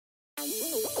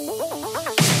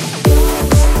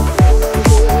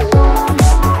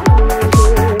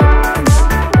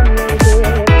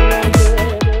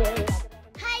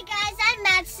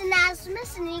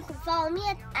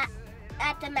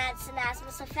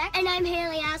Tech. And I'm Pete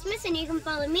Asmus, and you can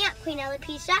follow me at Queen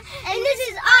Alopecia. And this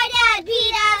is our dad,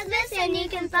 Pete Asmus, and you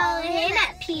can follow him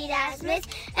at Pete Asmus.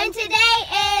 And today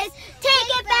is Take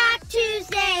It Back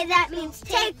Tuesday. That means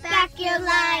take back your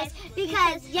lives.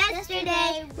 Because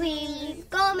yesterday we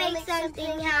go make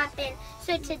something happen.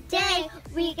 So today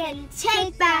we can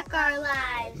take back our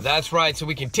lives. That's right, so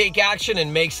we can take action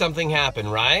and make something happen,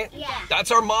 right? Yeah.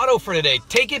 That's our motto for today.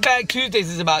 Take It Back Tuesdays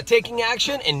is about taking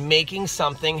action and making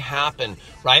something happen,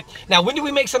 right? Now, when do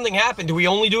we make something happen? Do we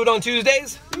only do it on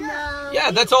Tuesdays? No.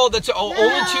 Yeah, that's all. That's only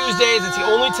Tuesdays. It's the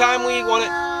only time we want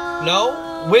to.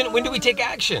 No? When do we take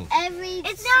action?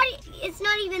 It's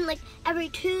not even like every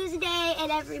Tuesday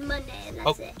and every Monday, and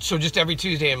that's it. So just every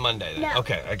Tuesday and Monday then? No.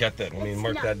 Okay, I got that. Let me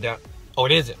mark that down. Oh,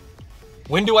 it isn't.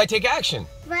 When do I take action?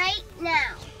 Right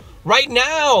now. Right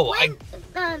now.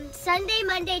 Sunday,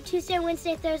 Monday, Tuesday,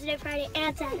 Wednesday, Thursday, Friday,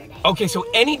 and Saturday. Okay, so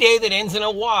any day that ends in a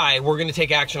Y, we're going to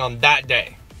take action on that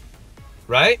day,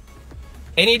 right?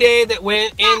 Any day that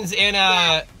ends in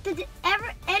a...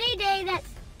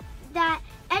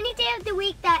 Any day of the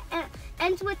week that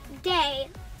ends with day,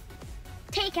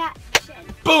 take action.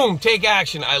 Boom, take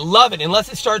action. I love it.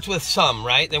 Unless it starts with some,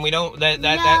 right? Then we don't, we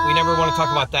never want to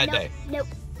talk about that day. Nope.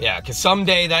 Yeah, because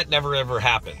someday that never ever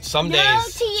happens. Some days. No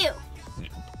to you.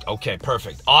 Okay,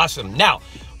 perfect. Awesome. Now,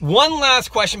 one last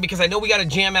question, because I know we got to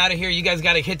jam out of here. You guys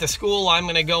got to hit the school. I'm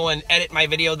going to go and edit my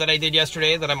video that I did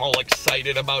yesterday that I'm all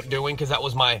excited about doing because that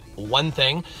was my one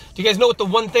thing. Do you guys know what the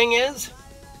one thing is?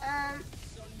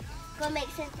 Go make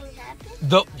something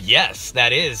happen? Yes,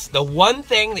 that is. The one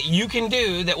thing that you can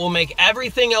do that will make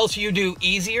everything else you do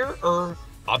easier or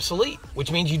obsolete,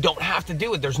 which means you don't have to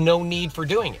do it. There's no need for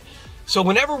doing it. So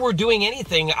whenever we're doing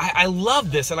anything, I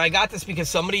love this, and I got this because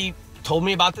somebody told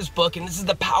me about this book, and this is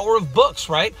the power of books,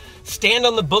 right? Stand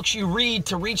on the books you read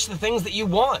to reach the things that you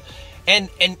want. And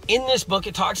in this book,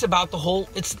 it talks about the whole,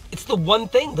 it's the one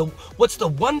thing. What's the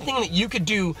one thing that you could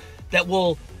do that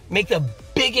will make the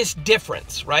biggest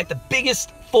difference, right? The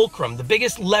biggest fulcrum, the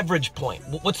biggest leverage point.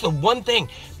 What's the one thing?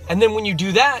 And then when you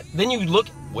do that, then you look,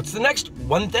 what's the next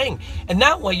one thing? And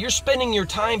that way you're spending your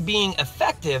time being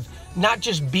effective, not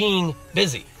just being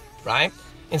busy, right?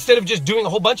 Instead of just doing a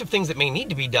whole bunch of things that may need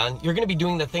to be done, you're going to be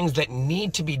doing the things that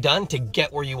need to be done to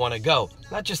get where you want to go.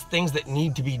 Not just things that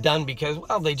need to be done because,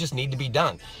 well, they just need to be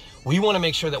done. We want to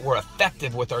make sure that we're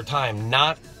effective with our time,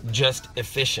 not just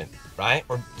efficient, right?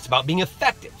 Or it's about being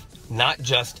effective, not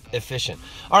just efficient.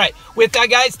 All right, with that,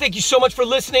 guys, thank you so much for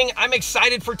listening. I'm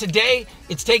excited for today.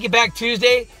 It's Take It Back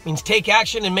Tuesday. It means take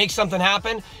action and make something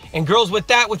happen. And girls, with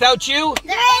that, without you,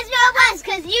 there is no us,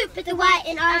 because you put the Y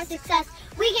in our success.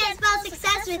 We can't spell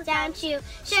success without you.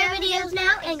 Share videos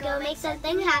now and go make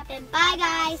something happen. Bye,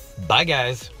 guys. Bye,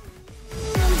 guys.